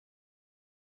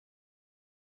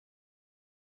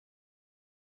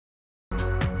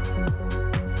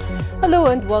Hello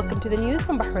and welcome to the news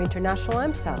from Bahrain International.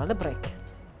 I'm Sarah Lebrik.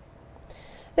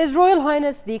 His Royal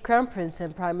Highness the Crown Prince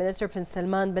and Prime Minister Prince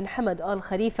Salman bin Hamad Al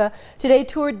Khalifa today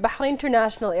toured Bahrain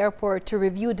International Airport to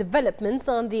review developments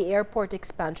on the airport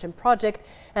expansion project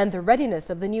and the readiness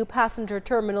of the new passenger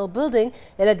terminal building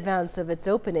in advance of its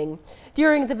opening.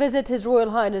 During the visit, His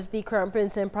Royal Highness the Crown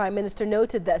Prince and Prime Minister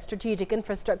noted that strategic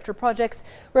infrastructure projects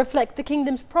reflect the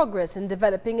kingdom's progress in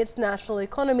developing its national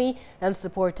economy and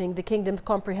supporting the kingdom's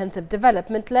comprehensive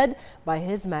development led by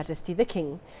His Majesty the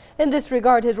King. In this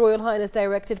regard, His Royal Highness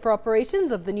directed for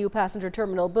operations of the new passenger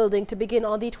terminal building to begin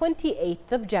on the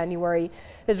 28th of January.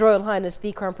 His Royal Highness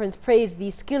the Crown Prince praised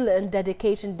the skill and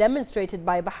dedication demonstrated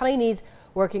by Bahrainis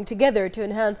working together to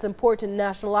enhance important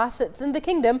national assets in the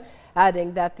kingdom,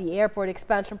 adding that the airport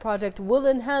expansion project will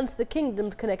enhance the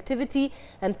kingdom's connectivity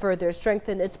and further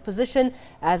strengthen its position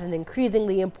as an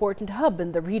increasingly important hub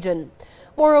in the region.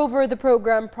 Moreover, the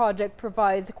project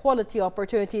provides quality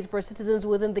opportunities for citizens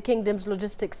within the kingdom's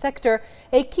logistics sector,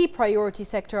 a key priority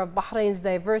sector of Bahrain's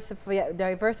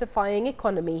diversifying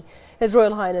economy. His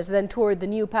Royal Highness then toured the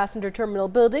new passenger terminal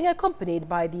building, accompanied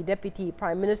by the Deputy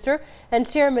Prime Minister and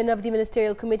Chairman of the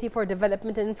Ministerial Committee for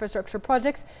Development and Infrastructure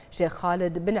Projects, Sheikh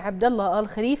Khalid bin Abdullah Al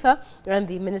Khalifa, and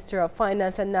the Minister of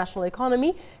Finance and National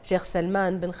Economy, Sheikh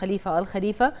Salman bin Khalifa Al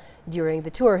Khalifa. During the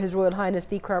tour, His Royal Highness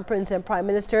the Crown Prince and Prime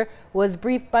Minister was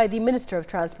briefed by the Minister of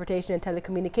Transportation and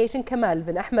Telecommunication, Kamal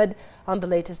bin Ahmed, on the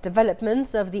latest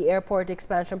developments of the airport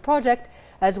expansion project,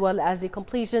 as well as the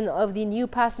completion of the new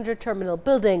passenger terminal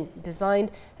building,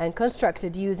 designed and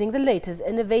constructed using the latest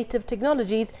innovative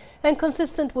technologies and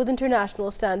consistent with international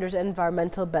standards and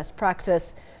environmental best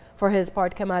practice. For his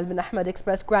part, Kamal bin Ahmed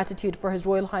expressed gratitude for His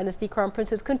Royal Highness the Crown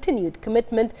Prince's continued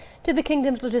commitment to the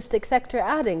kingdom's logistics sector,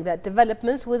 adding that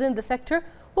developments within the sector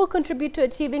will contribute to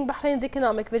achieving Bahrain's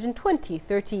Economic Vision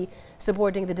 2030,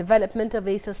 supporting the development of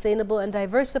a sustainable and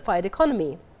diversified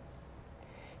economy.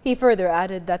 He further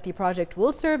added that the project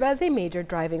will serve as a major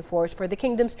driving force for the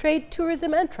kingdom's trade,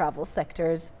 tourism and travel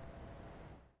sectors.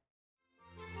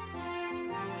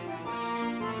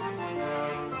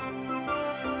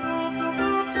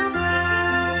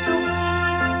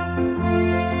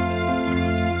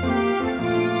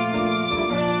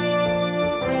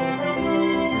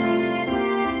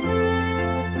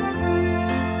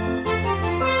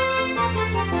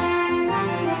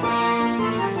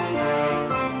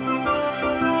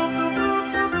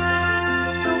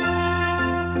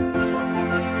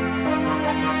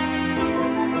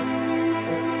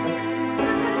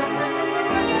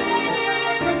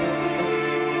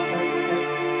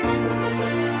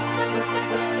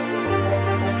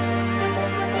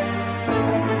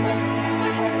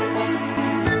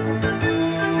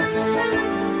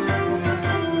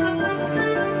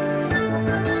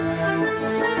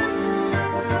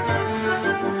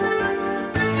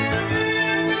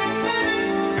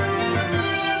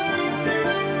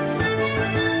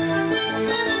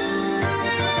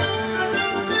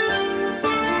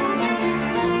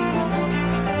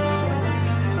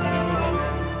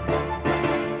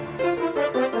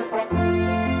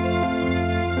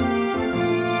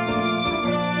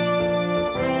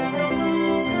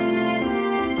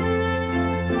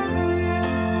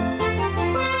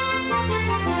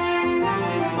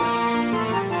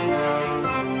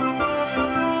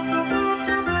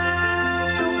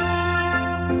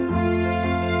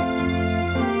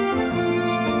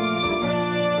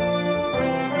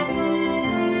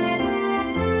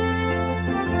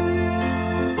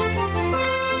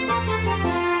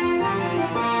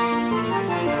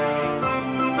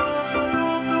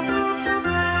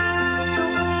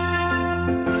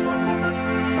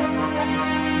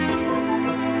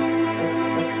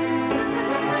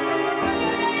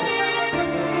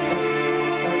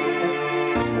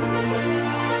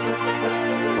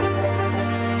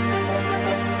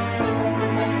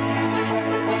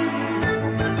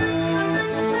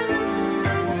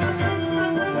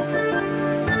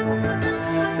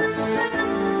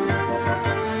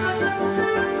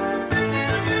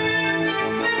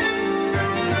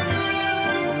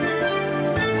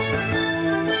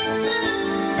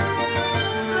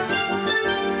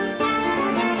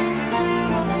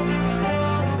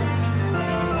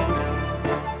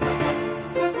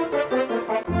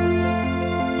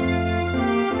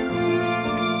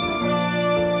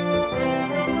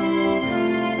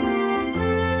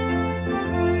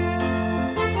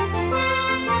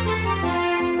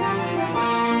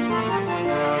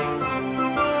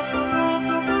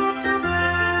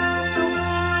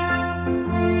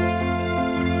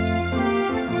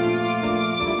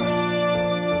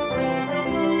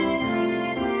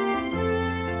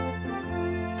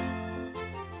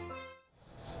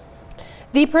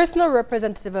 The personal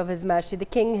representative of His Majesty the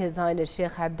King, His Highness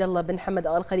Sheikh Abdullah bin Hamad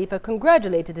Al Khalifa,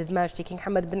 congratulated His Majesty King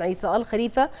Hamad bin Isa Al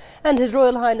Khalifa and His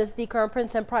Royal Highness the Crown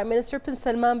Prince and Prime Minister Prince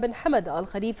Salman bin Hamad Al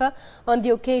Khalifa on the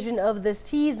occasion of the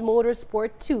Seas Motorsport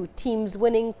 2 teams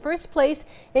winning first place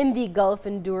in the Gulf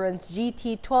Endurance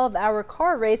GT 12-hour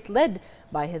car race led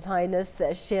by His Highness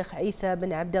Sheikh Isa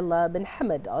bin Abdullah bin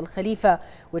Hamad Al Khalifa,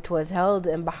 which was held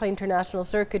in Bahrain International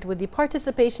Circuit with the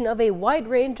participation of a wide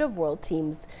range of world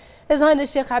teams. His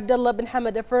Highness Sheikh Abdullah bin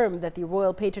Hamad affirmed that the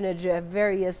royal patronage of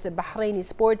various Bahraini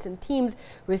sports and teams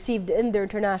received in their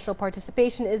international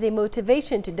participation is a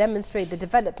motivation to demonstrate the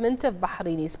development of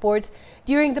Bahraini sports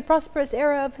during the prosperous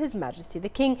era of His Majesty the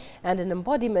King and an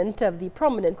embodiment of the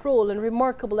prominent role and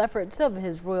remarkable efforts of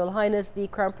His Royal Highness the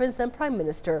Crown Prince and Prime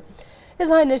Minister. His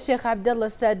Highness Sheikh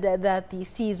Abdullah said that the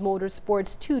Seas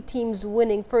Motorsports 2 teams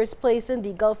winning first place in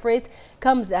the Gulf race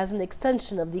comes as an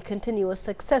extension of the continuous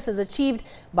successes achieved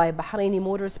by Bahraini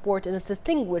motorsport and its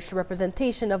distinguished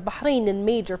representation of Bahrain in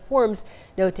major forms,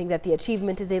 noting that the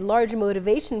achievement is a large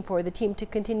motivation for the team to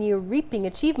continue reaping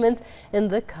achievements in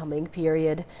the coming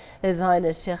period. His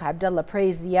Highness Sheikh Abdullah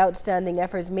praised the outstanding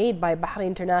efforts made by Bahrain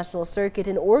International Circuit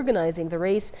in organizing the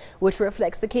race, which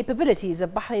reflects the capabilities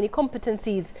of Bahraini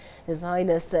competencies. His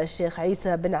Highness Sheikh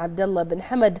Isa bin Abdullah bin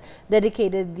Hamad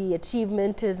dedicated the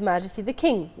achievement to His Majesty the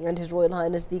King and His Royal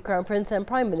Highness the Crown Prince and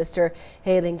Prime Minister,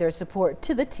 hailing their support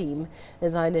to the team.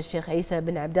 His Highness Sheikh Isa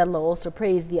bin Abdullah also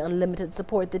praised the unlimited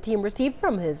support the team received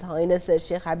from His Highness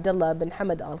Sheikh Abdullah bin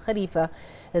Hamad Al Khalifa.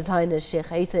 His Highness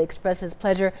Sheikh Isa expressed his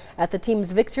pleasure at the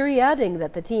team's victory, adding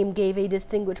that the team gave a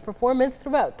distinguished performance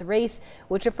throughout the race,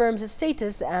 which affirms its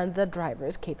status and the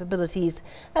driver's capabilities.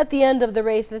 At the end of the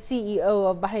race, the CEO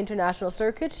of Bahrain International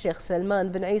Circuit, Sheikh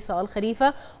Salman bin Isa Al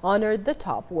Khalifa, honored the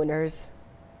top winners.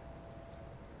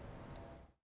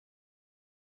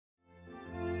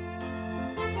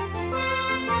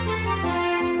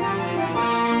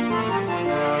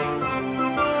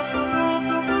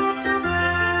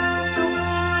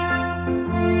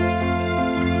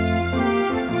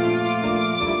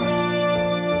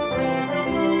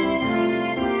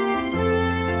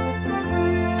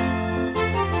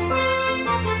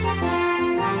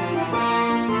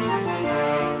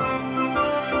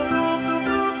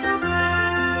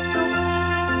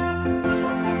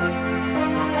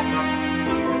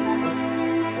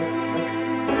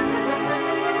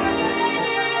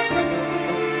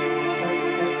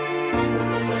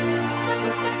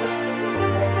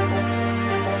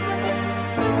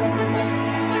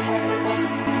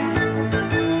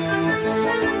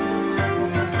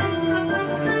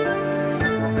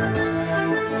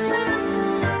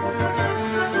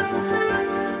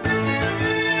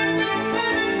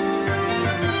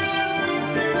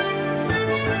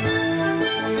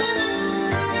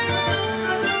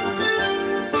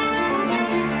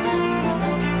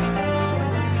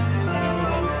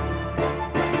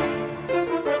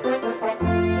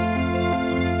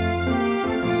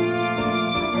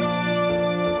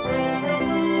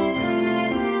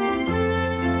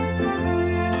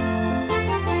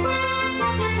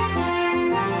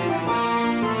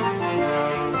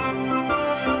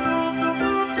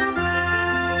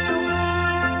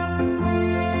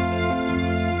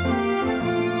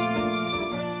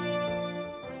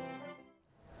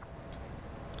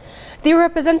 The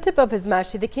representative of His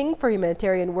Majesty the King for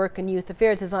Humanitarian Work and Youth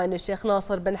Affairs, His Highness Sheikh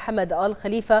Nasser bin Hamad Al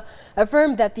Khalifa,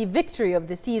 affirmed that the victory of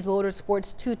the Seas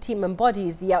Motorsports 2 team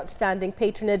embodies the outstanding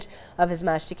patronage of His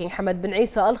Majesty King Hamad bin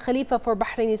Isa Al Khalifa for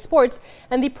Bahraini sports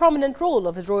and the prominent role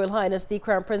of His Royal Highness the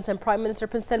Crown Prince and Prime Minister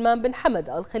Prince Salman bin Hamad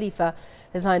Al Khalifa.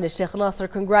 His Highness Sheikh Nasser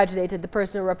congratulated the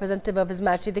personal representative of His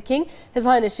Majesty the King, His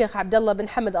Highness Sheikh Abdullah bin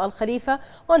Hamad Al Khalifa,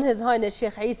 on His Highness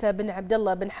Sheikh Isa bin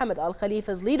Abdullah bin Hamad Al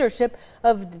Khalifa's leadership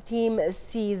of the team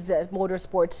Seas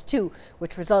Motorsports 2,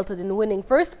 which resulted in winning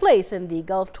first place in the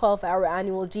Gulf 12-hour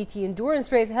annual GT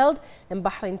endurance race held in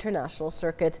Bahrain International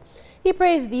Circuit. He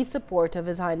praised the support of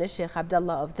His Highness Sheikh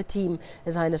Abdullah of the team.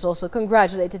 His Highness also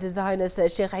congratulated His Highness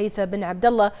Sheikh Isa bin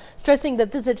Abdullah, stressing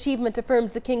that this achievement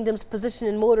affirms the kingdom's position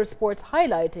in motorsports,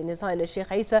 highlighting His Highness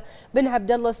Sheikh Isa bin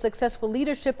Abdullah's successful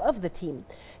leadership of the team.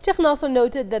 Sheikh Nasser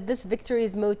noted that this victory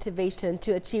is motivation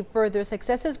to achieve further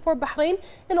successes for Bahrain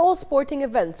in all sporting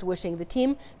events, wishing the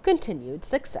team continued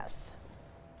success.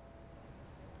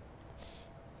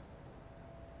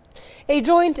 A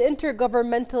joint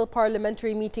intergovernmental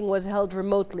parliamentary meeting was held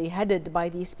remotely, headed by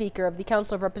the Speaker of the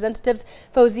Council of Representatives,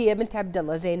 Fawzia bint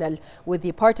Abdullah Zainal, with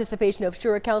the participation of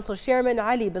Shura Council Chairman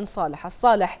Ali bin Saleh Al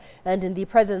Saleh, and in the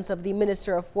presence of the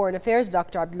Minister of Foreign Affairs,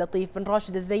 Dr. Abdul Latif bin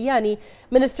Rashid Al Zayani,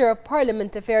 Minister of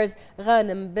Parliament Affairs,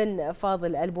 Ghanem bin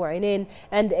Fadl Al Bu'ainain,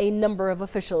 and a number of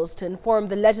officials to inform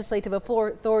the Legislative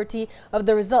Authority of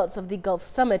the results of the Gulf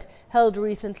Summit held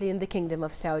recently in the Kingdom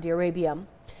of Saudi Arabia.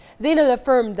 Zainal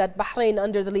affirmed that Bahrain,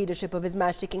 under the leadership of His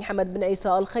Majesty King Hamad bin Isa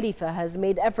Al Khalifa, has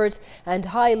made efforts and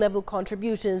high-level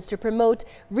contributions to promote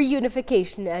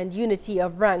reunification and unity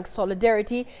of rank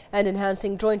solidarity and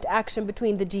enhancing joint action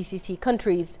between the GCC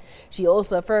countries. She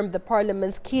also affirmed the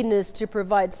Parliament's keenness to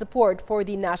provide support for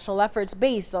the national efforts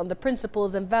based on the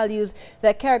principles and values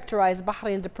that characterize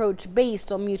Bahrain's approach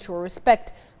based on mutual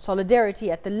respect, solidarity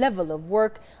at the level of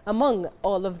work among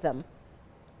all of them,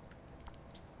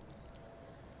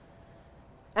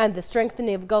 and the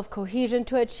strengthening of Gulf cohesion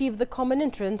to achieve the common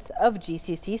interests of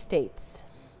GCC states.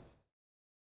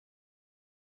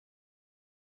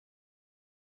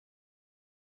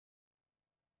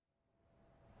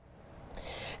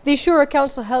 The Shura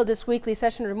Council held its weekly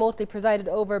session remotely, presided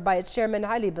over by its chairman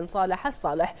Ali bin Saleh Al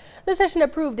Saleh. The session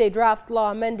approved a draft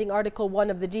law amending Article 1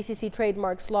 of the GCC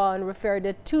Trademarks Law and referred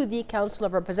it to the Council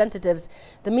of Representatives.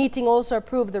 The meeting also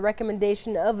approved the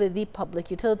recommendation of the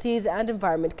Public Utilities and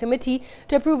Environment Committee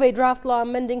to approve a draft law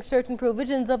amending certain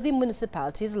provisions of the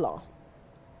Municipalities Law.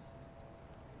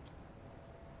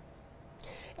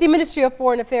 The Ministry of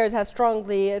Foreign Affairs has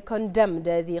strongly condemned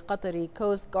the Qatari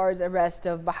Coast Guard's arrest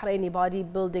of Bahraini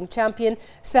bodybuilding champion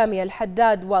Sami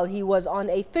Al-Haddad while he was on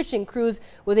a fishing cruise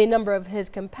with a number of his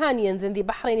companions in the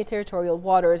Bahraini territorial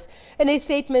waters. In a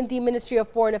statement, the Ministry of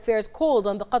Foreign Affairs called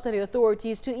on the Qatari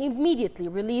authorities to immediately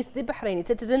release the Bahraini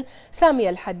citizen Sami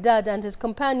Al-Haddad and his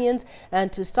companions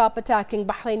and to stop attacking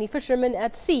Bahraini fishermen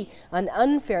at sea and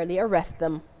unfairly arrest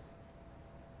them.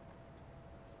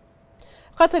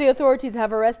 Qatari authorities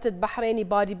have arrested Bahraini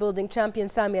bodybuilding champion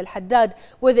Sami Al-Haddad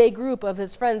with a group of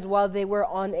his friends while they were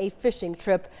on a fishing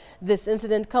trip. This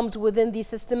incident comes within the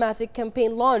systematic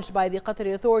campaign launched by the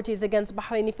Qatari authorities against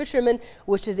Bahraini fishermen,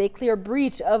 which is a clear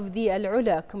breach of the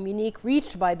Al-Ula communique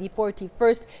reached by the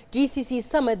 41st GCC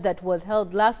summit that was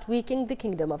held last week in the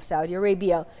Kingdom of Saudi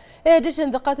Arabia. In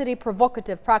addition, the Qatari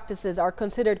provocative practices are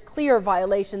considered clear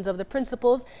violations of the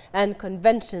principles and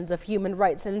conventions of human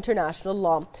rights and international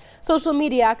law. Social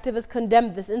media activists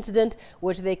condemned this incident,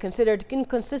 which they considered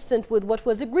inconsistent with what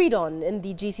was agreed on in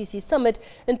the GCC summit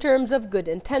in terms of good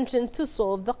intentions to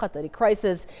solve the Qatari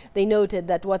crisis. They noted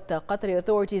that what the Qatari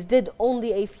authorities did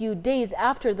only a few days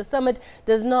after the summit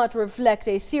does not reflect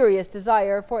a serious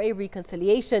desire for a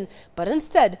reconciliation, but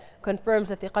instead confirms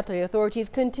that the Qatari authorities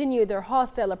continue their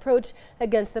hostile approach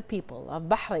against the people of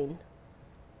Bahrain.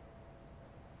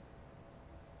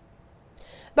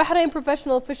 Bahrain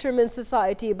Professional Fishermen's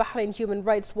Society, Bahrain Human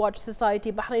Rights Watch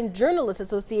Society, Bahrain Journalists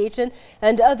Association,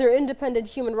 and other independent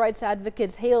human rights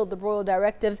advocates hailed the royal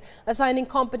directives assigning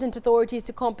competent authorities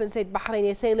to compensate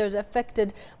Bahraini sailors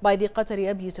affected by the Qatari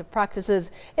abusive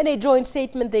practices. In a joint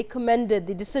statement, they commended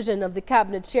the decision of the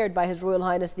cabinet chaired by His Royal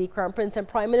Highness the Crown Prince and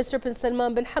Prime Minister Prince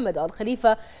Salman bin Hamad Al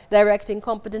Khalifa, directing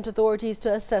competent authorities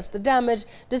to assess the damage,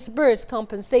 disburse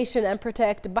compensation, and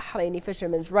protect Bahraini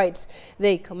fishermen's rights.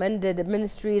 They commended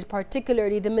ministries,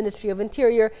 particularly the Ministry of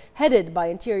Interior, headed by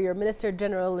Interior Minister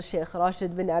General Sheikh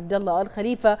Rashid bin Abdullah Al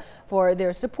Khalifa, for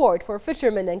their support for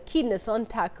fishermen and keenness on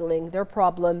tackling their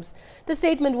problems. The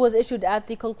statement was issued at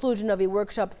the conclusion of a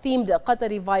workshop themed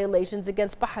Qatari violations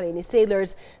against Bahraini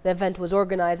sailors. The event was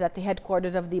organized at the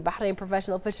headquarters of the Bahrain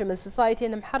Professional Fishermen's Society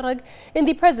in Mharrag in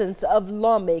the presence of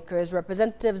lawmakers,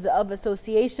 representatives of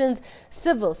associations,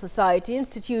 civil society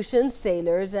institutions,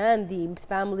 sailors, and the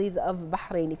families of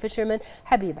Bahraini fishermen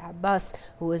Habib Abbas,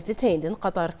 who was detained in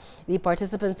Qatar. The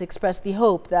participants expressed the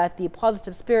hope that the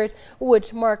positive spirit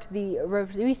which marked the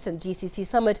recent GCC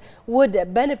summit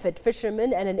would benefit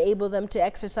fishermen and enable them to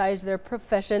exercise their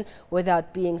profession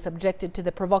without being subjected to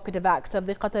the provocative acts of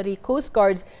the Qatari Coast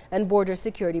Guards and border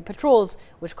security patrols,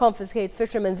 which confiscate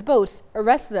fishermen's boats,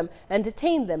 arrest them, and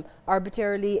detain them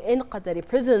arbitrarily in Qatari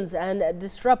prisons and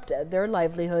disrupt their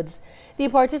livelihoods. The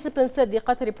participants said the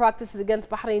Qatari practices against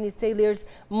Bahraini sailors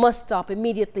must stop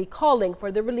immediately, calling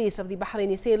for the release of the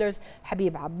Bahraini sailors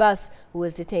Habib Abbas, who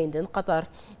was detained in Qatar.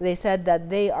 They said that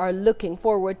they are looking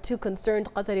forward to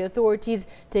concerned Qatari authorities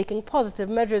taking positive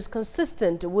measures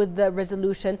consistent with the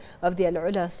resolution of the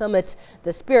Al-Ula summit,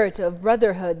 the spirit of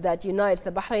brotherhood that unites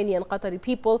the Bahraini and Qatari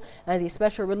people, and the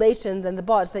special relations and the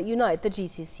bonds that unite the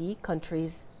GCC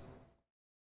countries.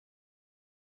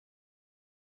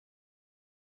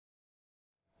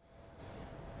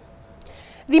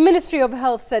 The Ministry of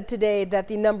Health said today that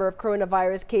the number of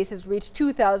coronavirus cases reached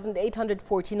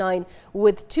 2,849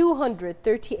 with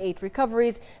 238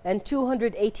 recoveries and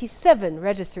 287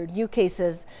 registered new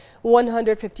cases.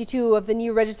 152 of the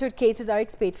new registered cases are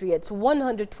expatriates,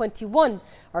 121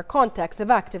 are contacts of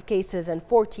active cases and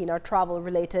 14 are travel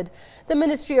related. The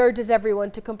ministry urges everyone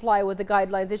to comply with the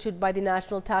guidelines issued by the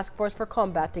National Task Force for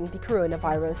combating the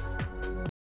coronavirus.